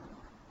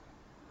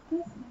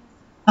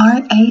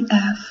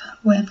RAF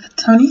with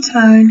Tony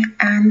Tone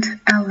and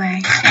LA.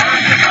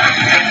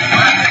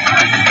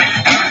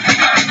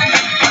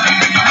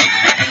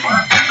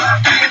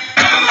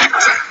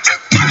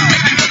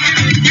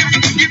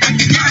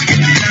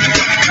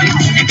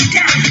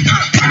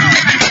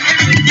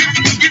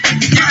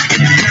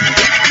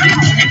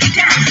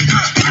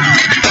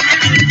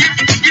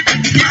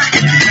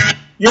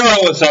 Yo,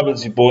 what's up?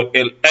 It's your boy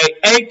LA,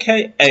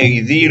 aka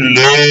the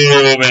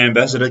Love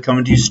Ambassador,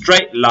 coming to you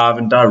straight live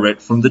and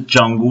direct from the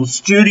Jungle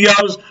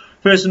Studios.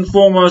 First and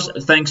foremost,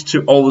 thanks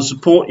to all the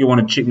support. You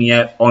want to check me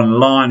out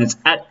online, it's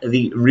at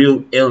the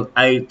Real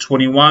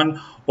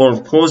LA21, or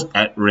of course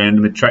at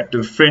Random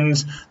Attractive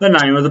Friends, the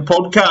name of the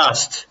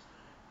podcast.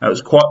 That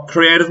was quite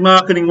creative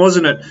marketing,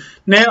 wasn't it?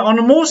 Now, on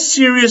a more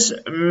serious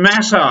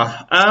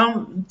matter,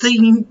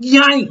 the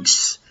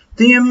Yanks,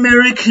 the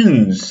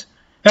Americans,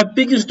 our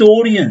biggest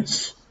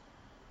audience,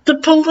 the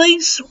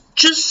police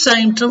just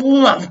seem to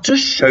love to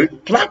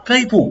shoot black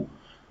people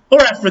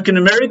or African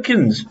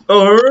Americans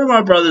or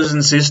my brothers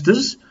and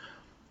sisters.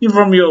 You're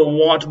from your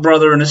white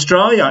brother in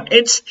Australia.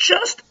 It's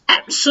just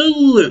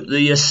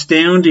absolutely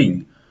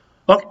astounding.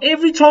 Like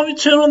every time you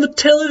turn on the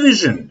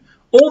television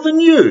or the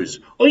news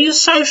or your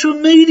social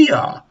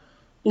media,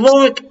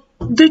 like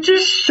they're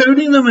just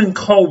shooting them in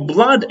cold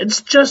blood.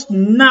 It's just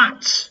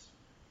nuts.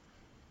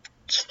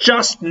 It's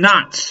just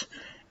nuts.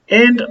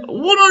 And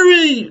what I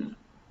really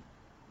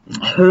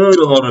heard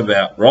a lot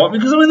about, right,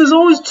 because I mean there's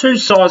always two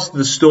sides to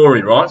the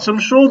story, right? So I'm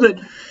sure that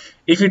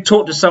if you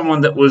talk to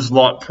someone that was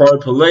like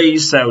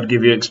pro-police, they would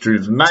give you extra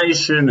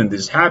information and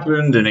this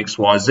happened and X,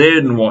 Y, Z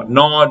and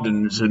whatnot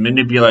and it's a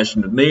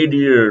manipulation of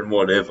media and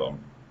whatever.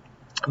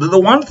 But the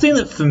one thing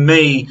that for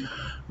me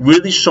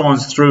really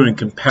shines through in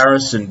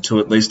comparison to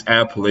at least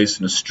our police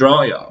in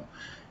Australia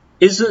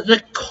is that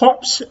the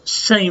cops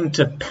seem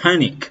to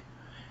panic.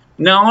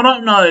 Now, I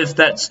don't know if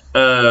that's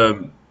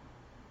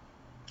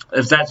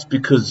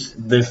because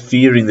they're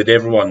fearing that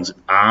everyone's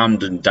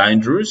armed and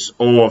dangerous,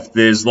 or if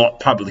there's like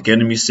Public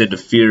Enemy said a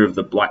fear of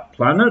the Black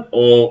Planet,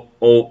 or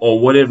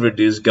whatever it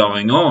is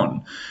going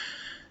on.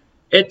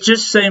 It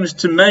just seems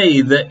to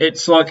me that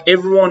it's like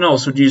everyone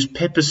else would use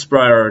pepper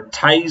spray or a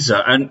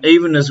taser, and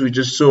even as we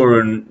just saw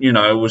in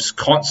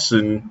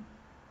Wisconsin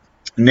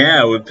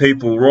now with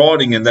people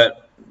riding and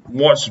that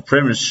white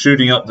supremacist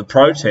shooting up the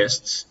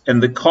protests,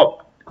 and the cop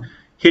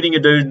hitting a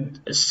dude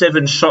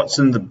 7 shots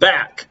in the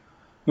back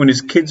when his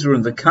kids were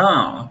in the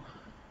car,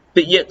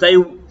 but yet they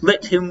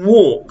let him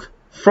walk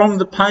from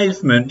the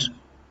pavement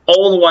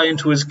all the way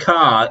into his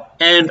car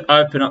and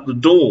open up the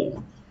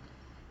door.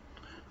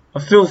 I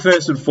feel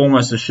first and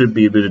foremost there should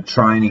be a bit of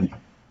training.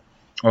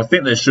 I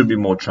think there should be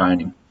more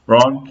training,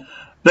 right?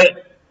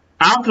 But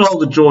after all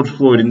the George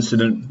Floyd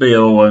incident,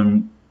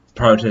 BLM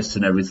protests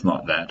and everything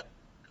like that,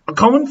 a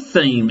common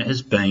theme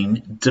has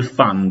been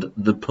defund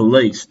the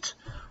police.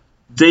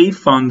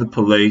 Defund the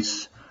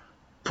police,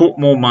 put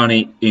more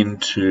money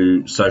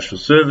into social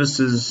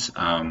services,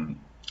 helping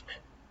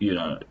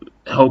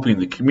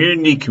the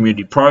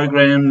community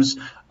programs.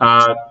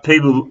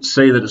 People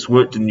see that it's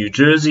worked in New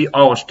Jersey.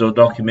 I watched a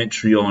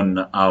documentary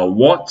on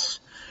Watts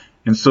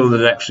and saw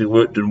that it actually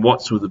worked in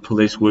Watts with the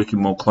police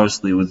working more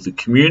closely with the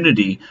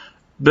community.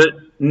 But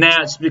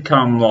now it's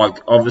become,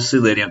 like, obviously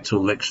leading up to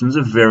elections,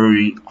 a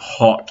very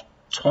hot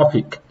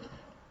topic.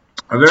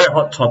 A very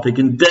hot topic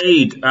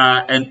indeed,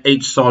 and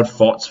each side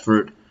fights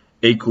for it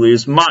equally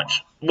as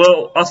much.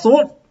 Well, I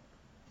thought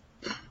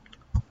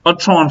I'd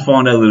try and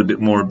find out a little bit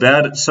more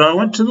about it. So I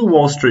went to the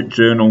Wall Street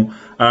Journal.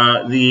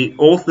 The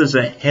authors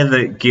are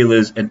Heather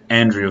Gillers and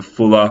Andrea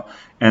Fuller,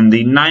 and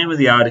the name of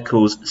the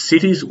article is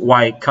Cities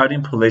Weigh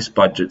Cutting Police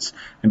Budgets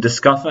and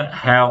Discover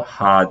How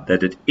Hard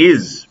That It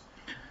Is.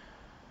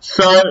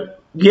 So,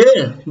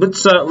 yeah,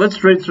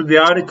 let's read through the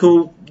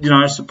article.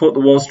 Support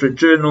the Wall Street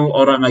Journal.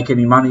 I don't make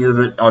any money of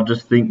it. I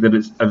just think that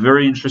it's a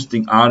very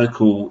interesting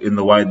article in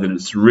the way that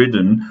it's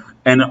written,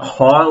 and it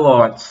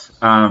highlights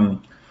a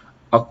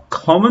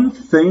common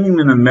theme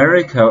in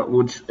America,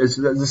 which is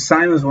the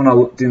same as when I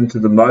looked into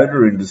the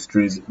motor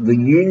industries. The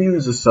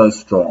unions are so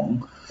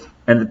strong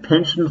and the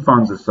pension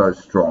funds are so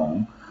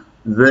strong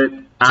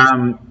that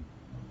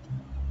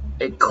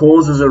it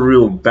causes a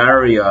real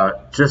barrier,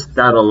 just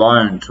that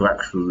alone, to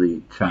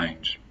actually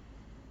change.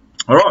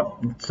 All right,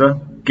 so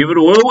give it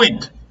a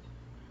whirlwind.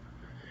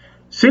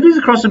 Cities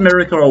across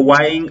America are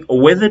weighing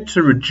whether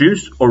to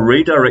reduce or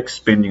redirect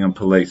spending on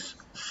police.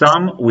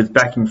 Some, with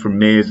backing from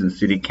mayors and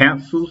city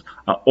councils,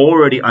 are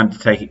already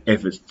undertaking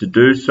efforts to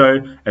do so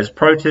as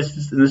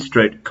protesters in the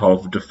street call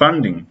for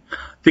defunding.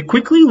 They're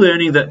quickly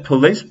learning that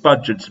police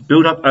budgets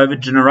built up over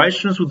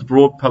generations with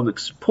broad public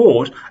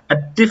support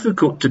are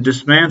difficult to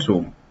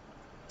dismantle.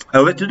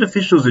 Elected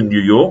officials in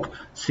New York,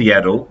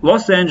 Seattle,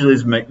 Los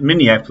Angeles,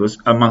 Minneapolis,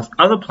 amongst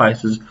other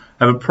places,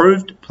 have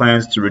approved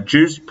plans to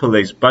reduce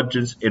police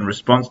budgets in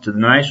response to the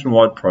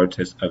nationwide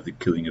protests over the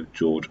killing of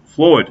George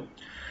Floyd.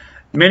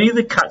 Many of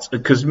the cuts are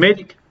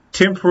cosmetic,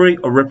 temporary,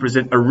 or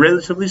represent a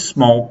relatively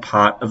small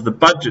part of the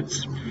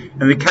budgets.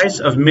 In the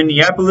case of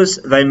Minneapolis,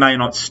 they may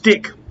not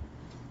stick.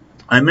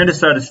 A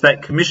Minnesota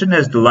State Commission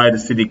has delayed a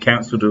city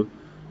council to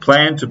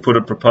plan to put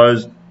a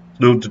proposal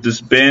to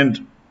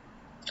disband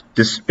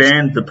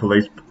the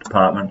police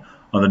department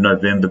on the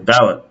November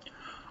ballot.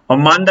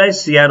 On Monday,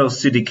 Seattle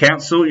City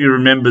Council, you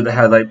remember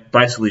how they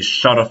basically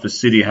shut off the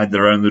city, had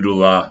their own little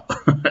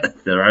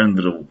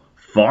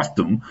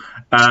fiefdom,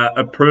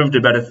 approved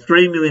about a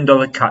 $3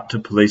 million cut to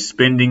police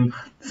spending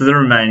for the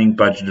remaining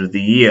budget of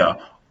the year,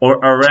 or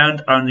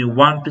around only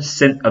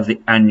 1% of the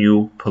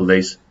annual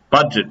police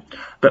budget,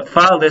 but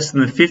far less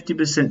than the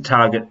 50%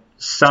 target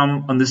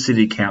some on the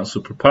City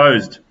Council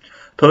proposed.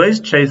 Police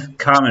Chief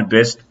Carmen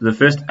Best, the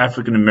first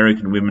African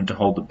American woman to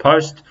hold the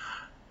post,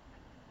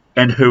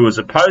 and who was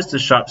opposed to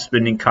sharp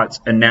spending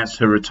cuts, announced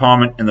her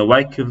retirement in the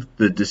wake of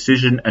the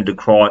decision and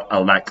decried a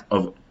lack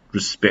of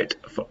respect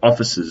for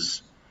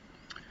officers.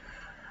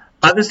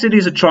 Other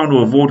cities are trying to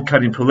avoid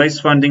cutting police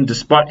funding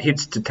despite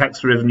hits to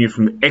tax revenue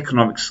from the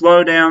economic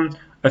slowdown.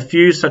 A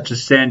few, such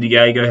as San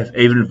Diego, have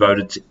even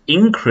voted to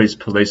increase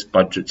police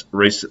budgets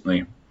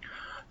recently.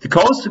 The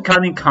calls for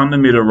cutting come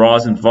amid a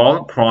rise in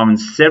violent crime in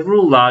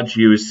several large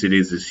US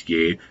cities this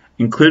year,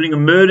 including a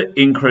murder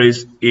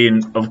increase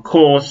in, of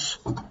course,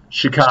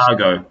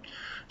 Chicago.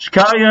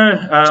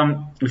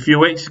 Chicago, a few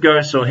weeks ago,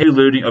 saw heavy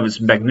looting of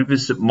its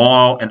Magnificent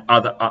Mile and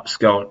other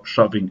upscale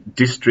shopping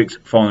districts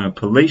following a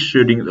police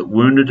shooting that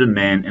wounded a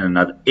man in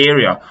another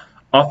area.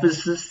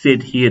 Officers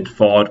said he had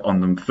fired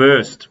on them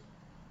first.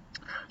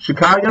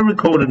 Chicago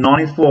recorded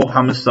 94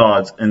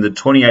 homicides in the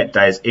 28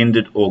 days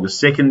ended August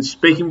 2nd.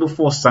 Speaking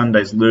before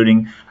Sunday's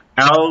looting,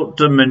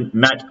 Alderman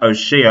Matt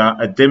O'Shea,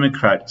 a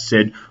Democrat,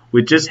 said,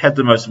 "We just had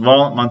the most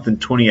violent month in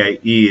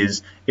 28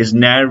 years. Is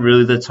now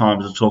really the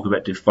time to talk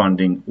about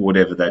defunding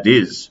whatever that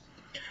is?"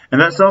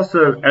 And that's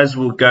also, as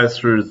we'll go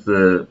through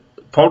the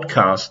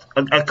podcast,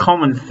 a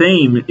common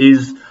theme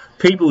is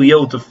people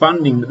yell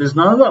defunding, but there's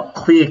no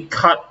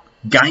clear-cut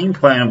game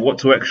plan of what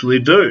to actually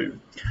do.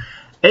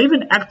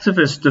 Even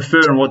activists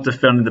differ on what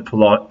defunding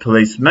the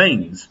police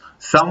means.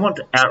 Some want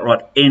to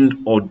outright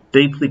end or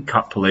deeply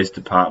cut police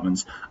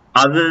departments.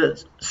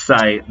 Others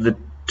say the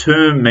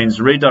term means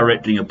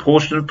redirecting a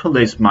portion of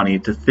police money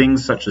to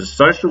things such as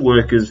social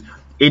workers,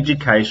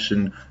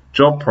 education,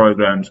 job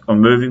programs, or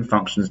moving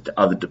functions to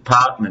other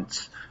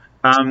departments.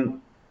 I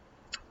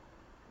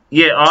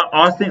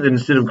think that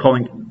instead of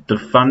calling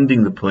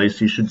defunding the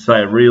police, you should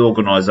say a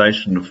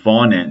reorganisation of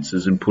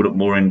finances and put it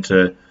more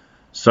into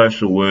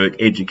social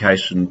work,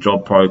 education,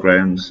 job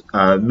programs,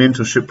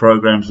 mentorship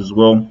programs as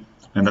well,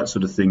 and that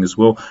sort of thing as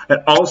well. And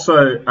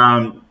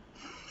also,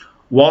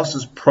 whilst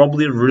it's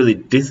probably really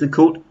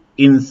difficult,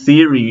 in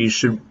theory,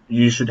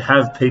 you should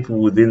have people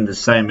within the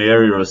same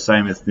area or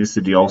same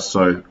ethnicity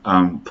also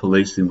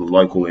policing the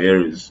local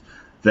areas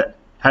that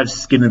have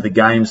skin in the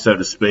game, so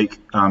to speak,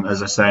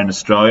 as I say in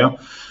Australia,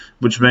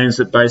 which means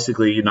that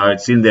basically,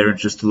 it's in their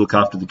interest to look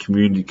after the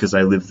community because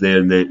they live there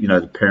and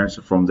the parents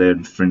are from there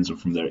and friends are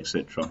from there,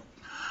 etc.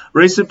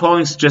 Recent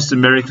polling suggests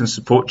Americans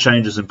support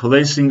changes in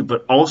policing,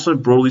 but also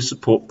broadly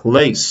support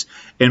police.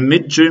 In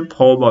mid-June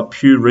poll by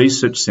Pew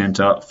Research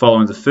Center,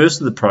 following the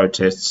first of the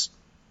protests,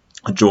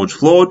 George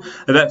Floyd,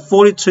 about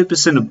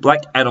 42% of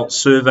black adults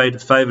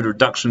surveyed favoured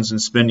reductions in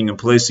spending and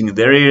policing in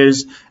their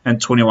areas, and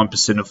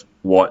 21% of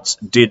whites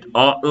did.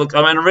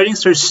 I'm reading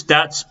through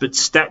stats, but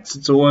stats,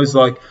 it's always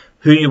like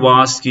who you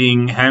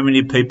asking, how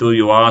many people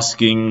you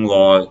asking,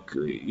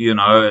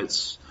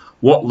 it's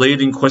what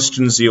leading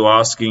questions are you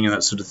asking, and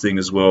that sort of thing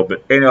as well.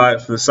 But anyway,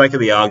 for the sake of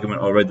the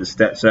argument, I'll read the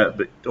stats out,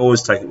 but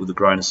always take it with a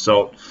grain of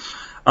salt.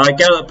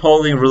 Gallup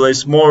polling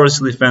released more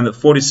recently found that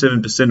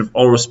 47% of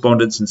all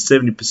respondents and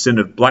 70%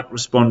 of black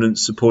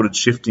respondents supported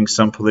shifting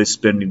some police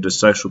spending to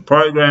social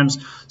programs.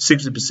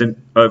 60%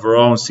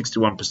 overall and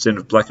 61%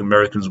 of black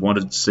Americans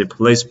wanted to see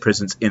police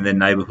presence in their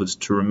neighbourhoods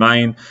to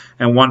remain,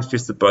 and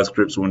 1/5 of both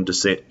groups wanted to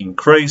see it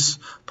increase.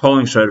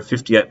 Polling showed that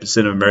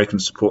 58% of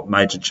Americans support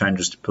major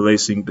changes to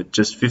policing, but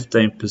just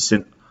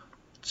 15%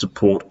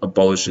 support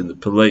abolishing the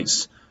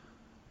police.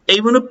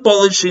 Even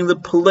abolishing the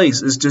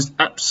police is just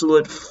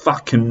absolute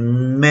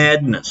fucking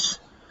madness.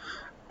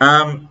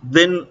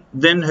 Then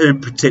who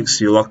protects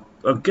you?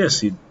 I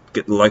guess you'd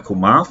get the local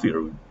mafia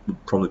who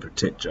would probably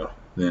protect you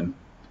then.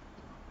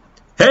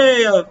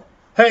 Hey,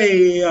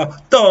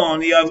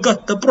 Tony, I've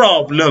got the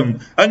problem.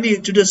 I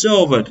need you to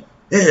solve it.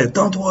 Yeah,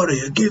 don't worry,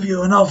 I'll give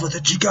you an offer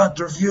that you can't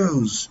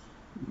refuse.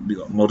 We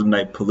got modern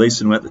day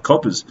policing without the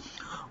coppers.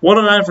 What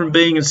I learned from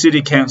being in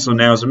City Council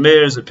now as a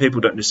mayor is that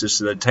people don't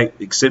necessarily take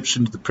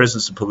exception to the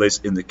presence of police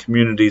in the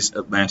communities,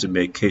 Atlanta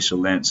Mayor Keisha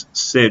Lance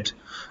said.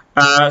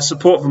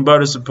 Support from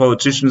voters and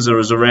politicians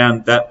is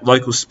around that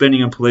local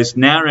spending on police,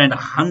 now around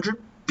 $100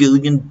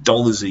 billion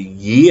a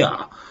year,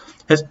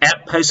 has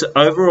outpaced the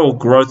overall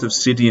growth of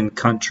city and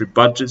country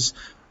budgets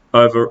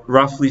over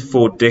roughly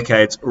 4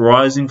 decades,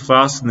 rising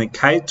faster than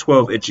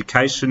K-12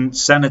 education,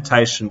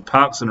 sanitation,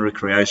 parks and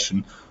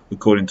recreation,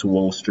 according to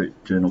Wall Street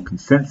Journal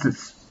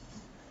consensus.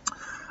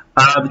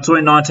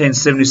 Between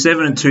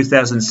 1977 and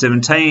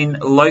 2017,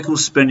 local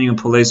spending on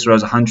police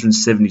rose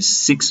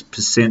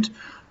 176%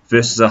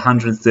 versus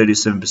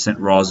 137%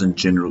 rise in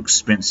general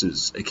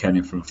expenses,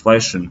 accounting for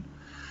inflation.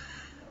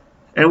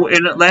 And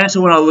in Atlanta,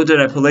 when I looked at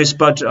our police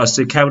budget, I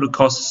see capital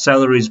costs,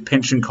 salaries,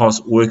 pension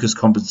costs, workers'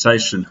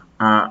 compensation.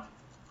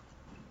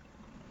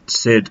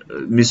 Said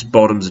Miss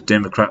Bottoms, a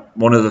Democrat,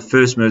 one of the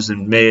first moves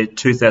in May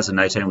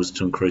 2018 was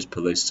to increase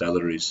police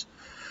salaries.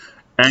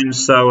 And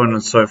so on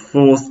and so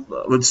forth.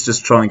 Let's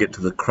just try and get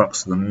to the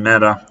crux of the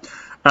matter.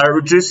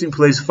 Reducing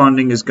police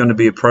funding is going to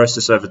be a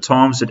process over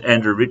time, said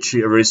Andrew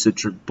Ritchie, a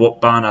researcher at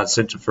Barnard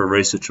Centre for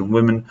Research on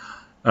Women,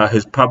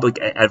 who's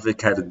publicly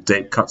advocated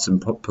deep cuts in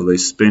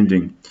police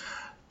spending.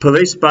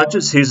 Police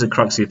budgets, here's the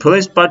crux here.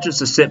 Police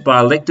budgets are set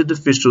by elected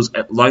officials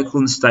at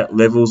local and state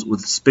levels,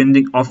 with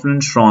spending often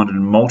enshrined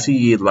in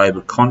multi-year labour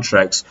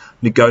contracts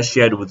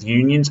negotiated with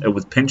unions and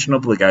with pension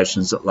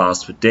obligations that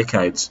last for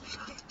decades.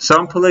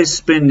 Some police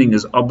spending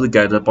is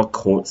obligated by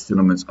court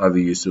settlements over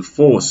use of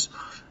force.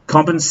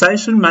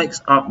 Compensation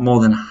makes up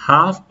more than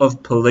half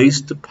of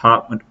police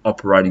department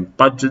operating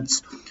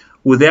budgets,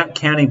 without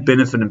counting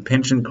benefit and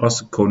pension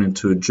costs, according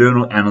to a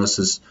journal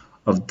analysis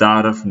of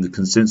data from the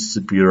Consensus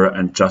Bureau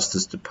and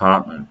Justice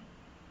Department.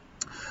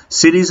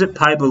 Cities that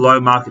pay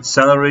below market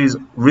salaries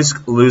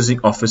risk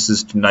losing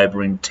officers to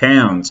neighbouring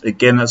towns.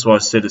 Again, that's why I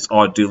said it's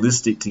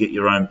idealistic to get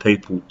your own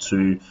people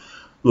to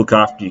look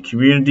after your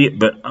community,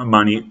 but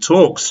money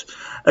talks.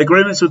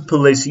 Agreements with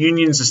police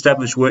unions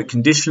establish work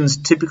conditions,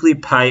 typically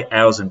pay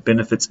hours and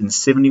benefits in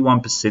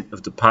 71%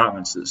 of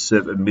departments that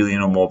serve 1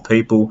 million or more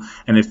people,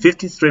 and in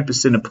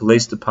 53% of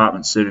police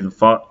departments serving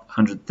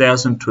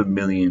 500,000 to 1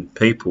 million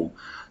people.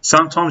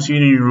 Sometimes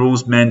union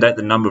rules mandate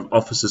the number of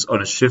officers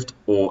on a shift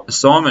or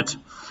assignment.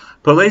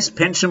 Police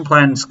pension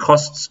plans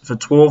costs for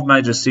 12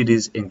 major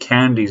cities and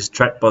counties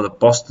tracked by the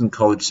Boston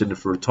College Center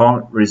for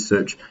Retirement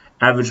Research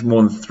average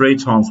more than 3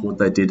 times what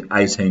they did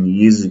 18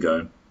 years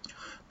ago.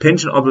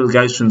 Pension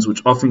obligations,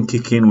 which often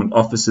kick in when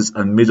officers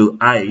are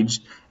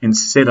middle-aged and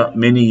set up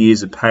many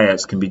years of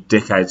payouts, can be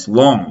decades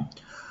long.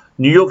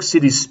 New York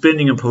City's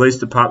spending on police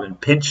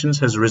department pensions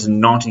has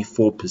risen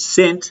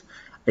 94%,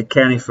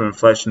 accounting for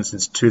inflation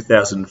since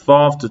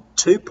 2005 to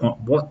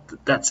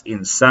that's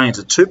insane,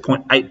 to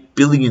 $2.8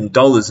 billion in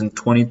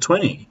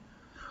 2020.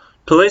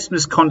 Police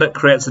misconduct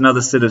creates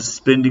another set of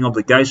spending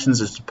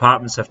obligations as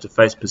departments have to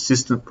face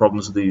persistent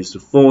problems with the use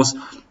of force.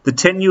 The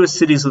 10 US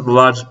cities with the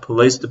largest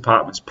police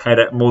departments paid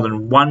out more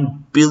than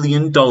 $1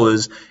 billion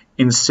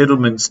in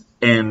settlements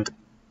and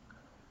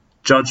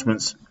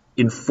judgments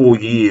in 4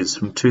 years,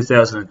 from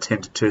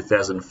 2010 to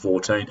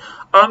 2014.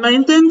 I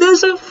mean, then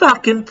there's a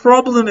fucking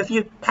problem if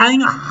you're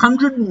paying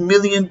 $100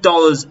 million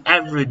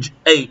average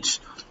each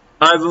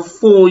over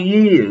 4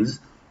 years.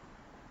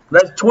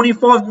 That's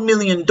 $25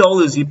 million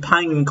you're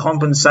paying in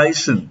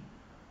compensation.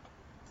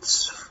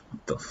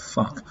 What the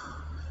fuck?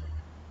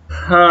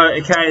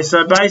 Okay,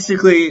 so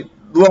basically,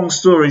 long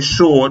story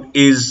short,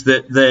 is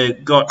that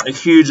they've got a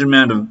huge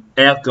amount of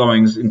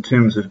outgoings in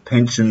terms of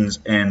pensions,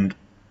 and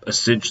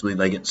essentially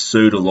they get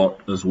sued a lot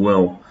as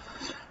well.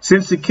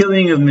 Since the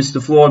killing of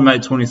Mr. Floyd, May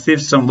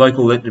 25th, some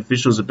local elected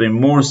officials have been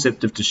more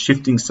receptive to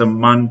shifting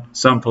some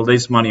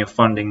police money and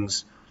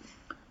fundings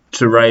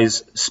to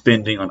raise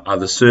spending on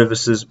other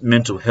services,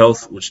 mental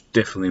health, which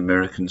definitely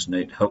Americans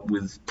need help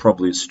with,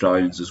 probably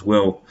Australians as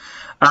well.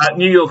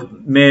 New York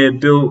Mayor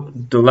Bill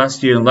de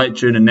Blasio in late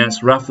June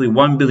announced roughly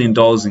 $1 billion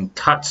in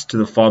cuts to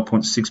the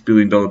 $5.6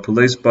 billion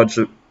police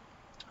budget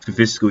for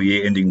fiscal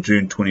year ending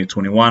June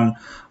 2021.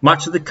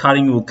 Much of the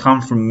cutting will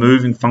come from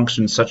moving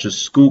functions such as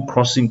school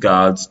crossing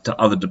guards to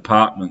other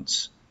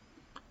departments.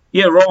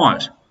 Yeah,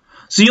 right.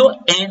 So your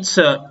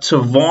answer to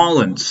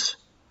violence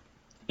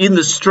in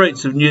the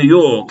streets of New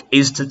York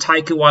is to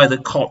take away the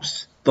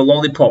cops, the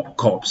lollipop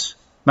cops,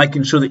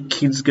 making sure that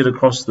kids get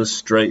across the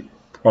street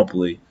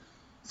properly.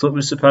 Thought we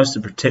were supposed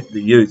to protect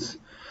the youth.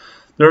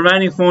 The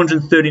remaining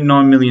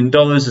 $439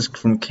 million is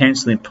from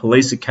cancelling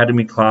police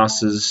academy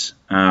classes,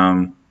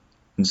 and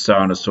so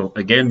on and so forth.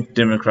 Again,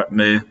 Democrat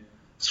mayor.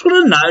 That's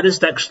what I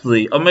noticed,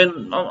 actually. I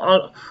mean,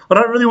 I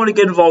don't really want to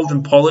get involved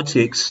in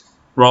politics,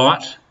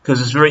 right,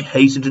 because it's very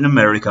heated in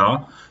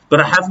America. But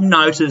I have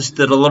noticed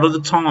that a lot of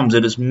the times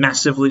it is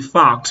massively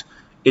fucked,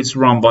 it's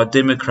run by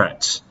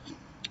Democrats.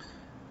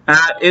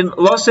 In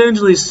Los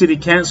Angeles City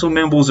Council,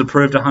 members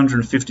approved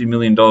 $150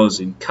 million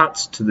in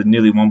cuts to the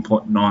nearly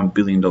 $1.9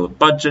 billion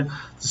budget.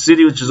 The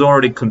city, which is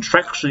already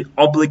contractually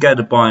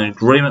obligated by an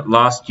agreement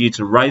last year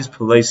to raise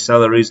police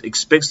salaries,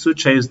 expects to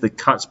achieve the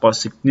cuts by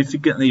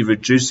significantly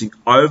reducing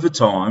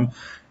overtime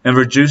and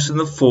reducing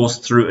the force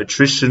through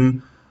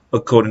attrition,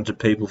 according to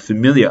people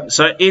familiar.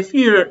 So if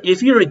you're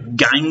a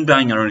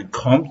gangbanger in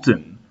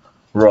Compton,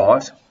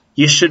 right,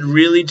 you should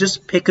really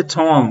just pick a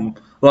time.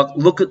 Like,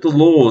 look at the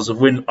laws of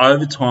when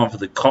overtime for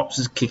the cops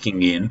is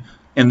kicking in,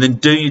 and then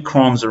do your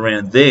crimes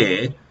around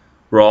there,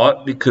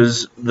 right?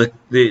 Because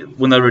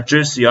when they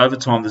reduce the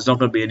overtime, there's not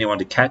going to be anyone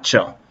to catch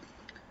you.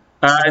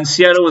 In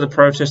Seattle, where the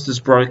protesters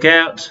broke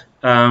out,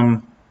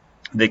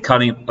 they're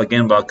cutting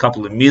again by a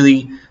couple of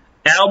milli.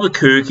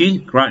 Albuquerque,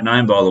 great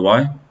name by the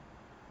way.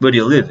 Where do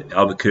you live?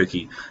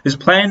 Albuquerque. Is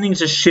planning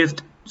to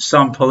shift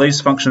some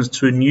police functions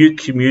to a new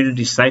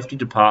community safety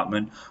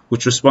department,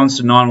 which responds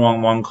to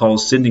 911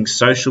 calls, sending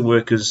social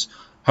workers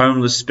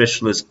homeless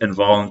specialists, and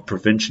violence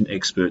prevention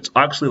experts.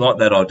 I actually like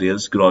that idea.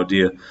 It's a good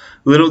idea. A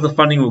little of the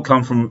funding will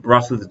come from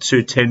roughly the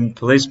 210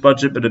 police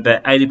budget, but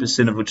about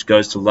 80% of which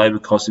goes to labour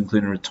costs,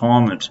 including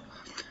retirement.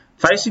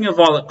 Facing a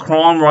violent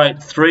crime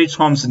rate 3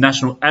 times the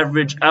national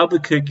average,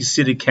 Albuquerque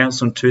City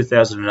Council in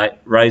 2008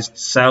 raised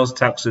sales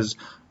taxes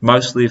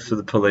mostly for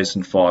the police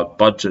and fire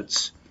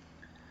budgets.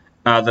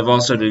 They've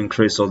also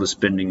increased all the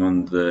spending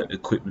on the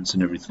equipments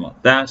and everything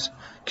like that.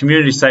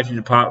 Community Safety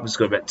Department's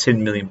got about $10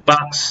 million,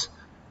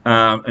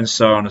 and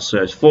so on and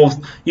so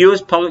forth.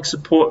 US public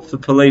support for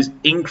police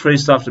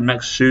increased after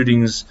mass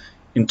shootings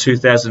in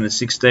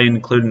 2016,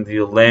 including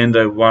the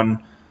Orlando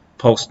One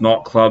Pulse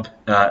nightclub,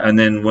 and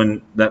then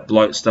when that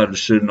bloke started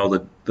shooting all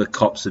the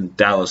cops in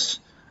Dallas.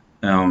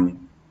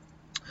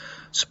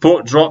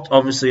 Support dropped,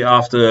 obviously,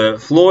 after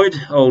Floyd,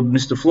 old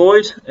Mr.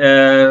 Floyd,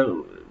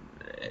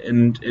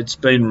 and it's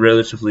been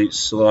relatively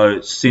slow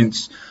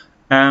since.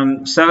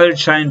 Salary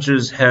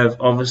changes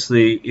have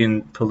obviously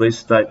in police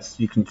states,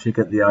 you can check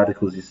out the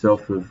articles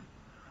yourself, have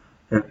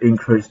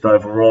increased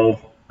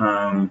overall.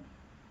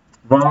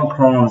 Violent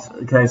crimes,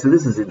 okay, so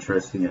this is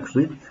interesting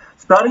actually.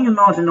 Starting in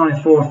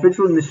 1994, a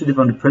federal initiative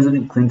under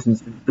President Clinton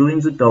spent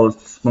billions of dollars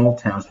to small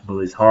towns for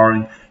police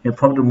hiring. It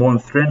prompted more than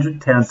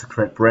 300 towns to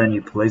create brand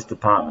new police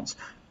departments.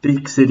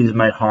 Big cities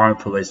made hiring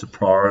police a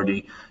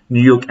priority.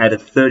 New York added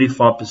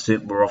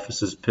 35% more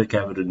officers per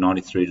capita in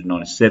 93 to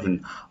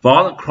 97.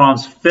 Violent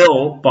crimes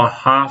fell by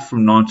half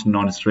from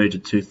 1993 to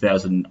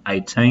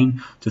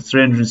 2018 to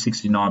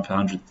 369 per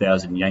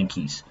 100,000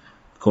 Yankees,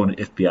 according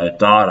to FBI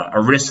data.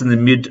 Arrests in the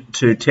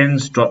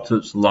mid-2010s dropped to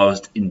its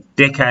lowest in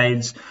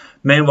decades.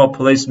 Meanwhile,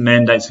 police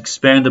mandates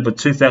expanded. By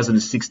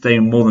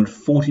 2016, more than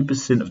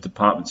 40% of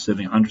departments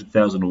serving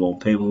 100,000 or more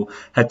people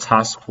had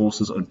task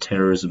forces on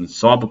terrorism and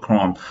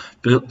cybercrime.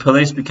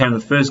 Police became the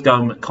first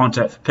government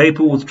contact for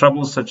people with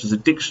troubles such as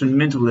addiction,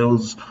 mental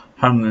illness,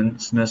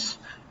 homelessness,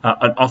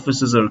 and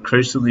officers are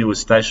increasingly were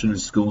stationed in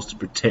schools to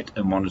protect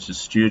and monitor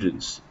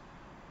students.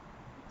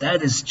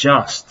 That is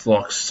just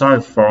like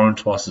so foreign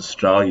to us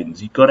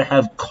Australians. You've got to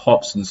have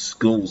cops in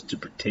schools to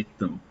protect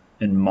them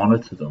and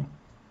monitor them.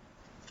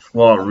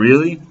 Well,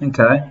 really?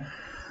 Okay.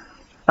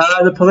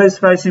 The police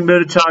facing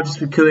murder charges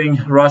for killing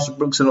Rayshard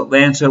Brooks in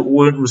Atlanta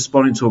weren't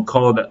responding to a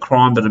call about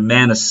crime, but a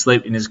man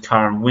asleep in his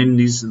car in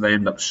Wendy's, and they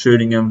ended up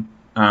shooting him.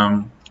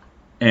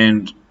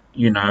 And,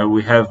 you know,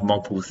 we have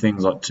multiple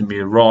things like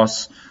Tamir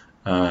Rice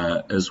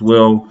as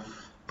well.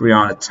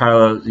 Breonna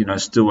Taylor, you know,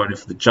 still waiting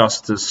for the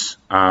justice,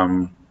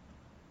 and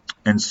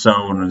so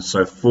on and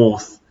so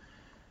forth.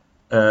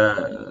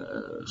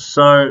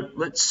 So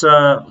let's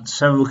have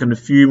a look at a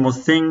few more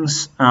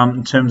things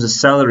in terms of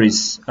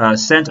salaries.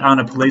 Santa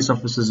Ana police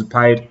officers are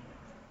paid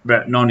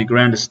about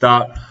 $90,000 to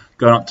start,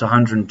 going up to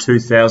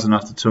 $102,000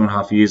 after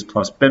 2.5 years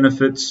plus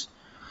benefits.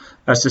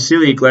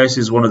 Cecilia Iglesias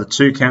is one of the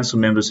 2 council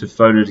members who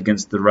voted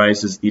against the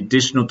raises. The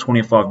additional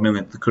 $25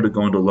 million that could have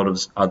gone to a lot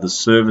of other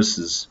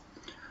services.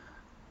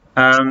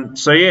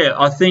 So yeah,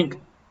 I think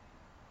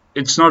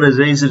it's not as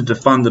easy to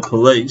defund the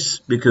police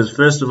because,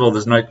 first of all,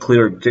 there's no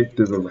clear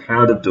objective of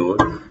how to do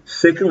it.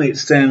 Secondly, it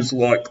sounds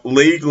like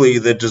legally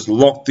they're just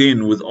locked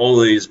in with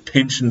all these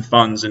pension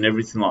funds and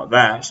everything like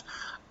that.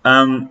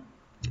 And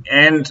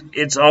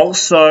it's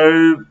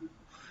also,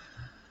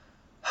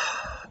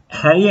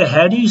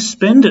 how do you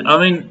spend it? I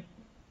mean,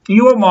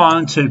 you want my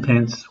own 2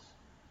 pence.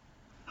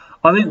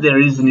 I think there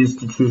is an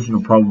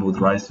institutional problem with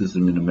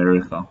racism in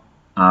America.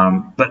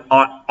 But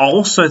I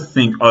also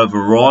think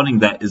overriding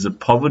that is a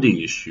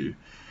poverty issue,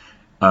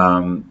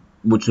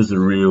 which is a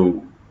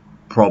real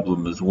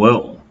problem as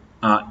well,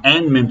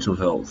 and mental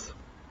health.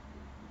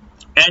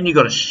 And you've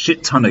got a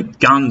shit ton of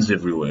guns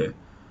everywhere.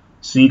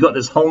 So you've got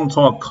this whole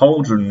entire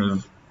cauldron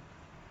of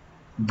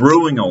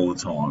brewing all the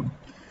time.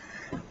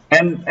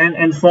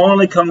 And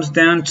finally comes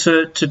down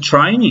to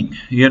training,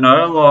 you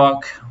know,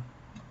 like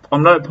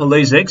I'm no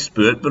police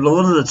expert, but a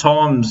lot of the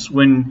times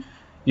when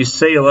you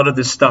see a lot of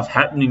this stuff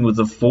happening with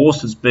the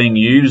force that's being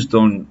used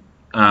on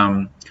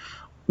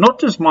not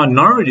just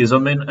minorities, I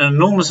mean, an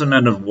enormous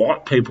amount of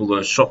white people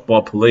are shot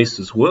by police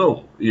as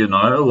well, you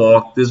know,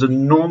 like there's an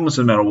enormous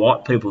amount of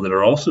white people that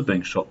are also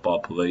being shot by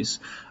police,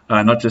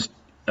 not just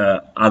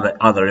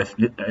other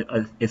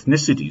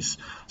ethnicities.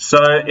 So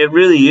it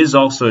really is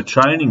also a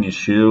training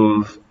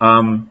issue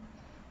of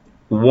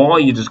why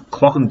you just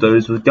clocking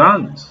dudes with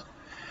guns.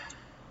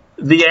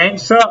 The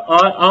answer,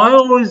 I'm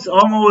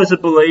always a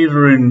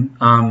believer in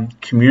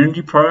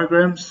community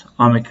programs.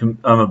 I'm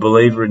a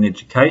believer in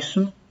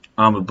education.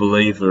 I'm a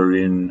believer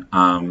in,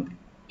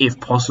 if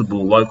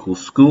possible, local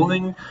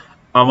schooling.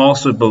 I'm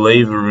also a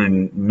believer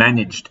in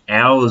managed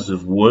hours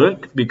of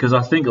work because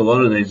I think a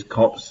lot of these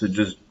cops are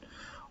just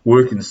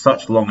working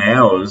such long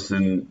hours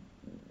and,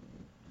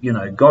 you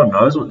know, God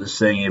knows what they're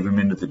seeing every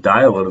minute of the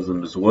day, a lot of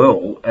them as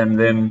well. And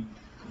then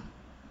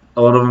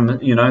a lot of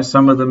them, you know,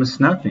 some of them are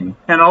snapping.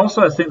 And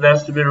also I think there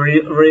has to be a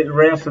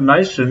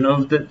reaffirmation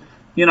of that,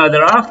 you know,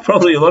 there are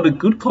probably a lot of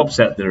good cops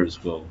out there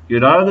as well. You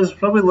know, there's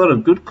probably a lot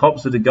of good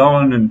cops that are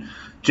going and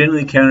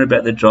generally caring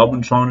about their job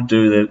and trying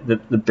to do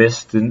the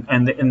best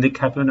and they're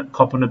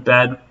copping a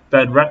bad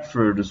bad rap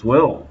for it as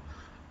well.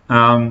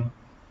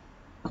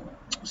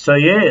 So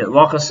yeah,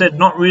 like I said,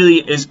 not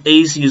really as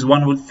easy as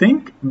one would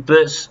think,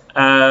 but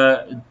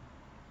I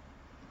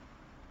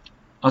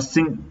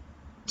think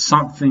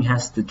something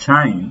has to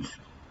change.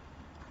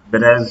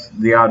 But as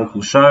the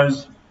article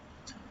shows,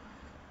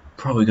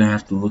 probably going to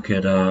have to look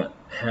at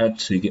how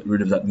to get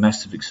rid of that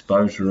massive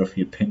exposure of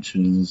your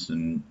pensions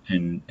and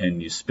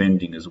your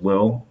spending as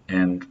well.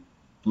 And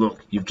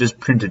look, you've just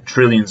printed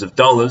trillions of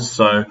dollars,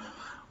 so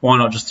why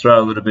not just throw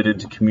a little bit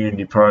into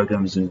community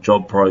programs and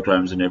job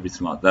programs and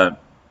everything like that.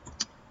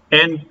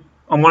 And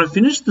I want to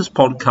finish this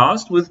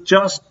podcast with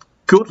just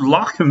good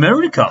luck,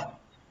 America.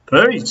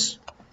 Peace.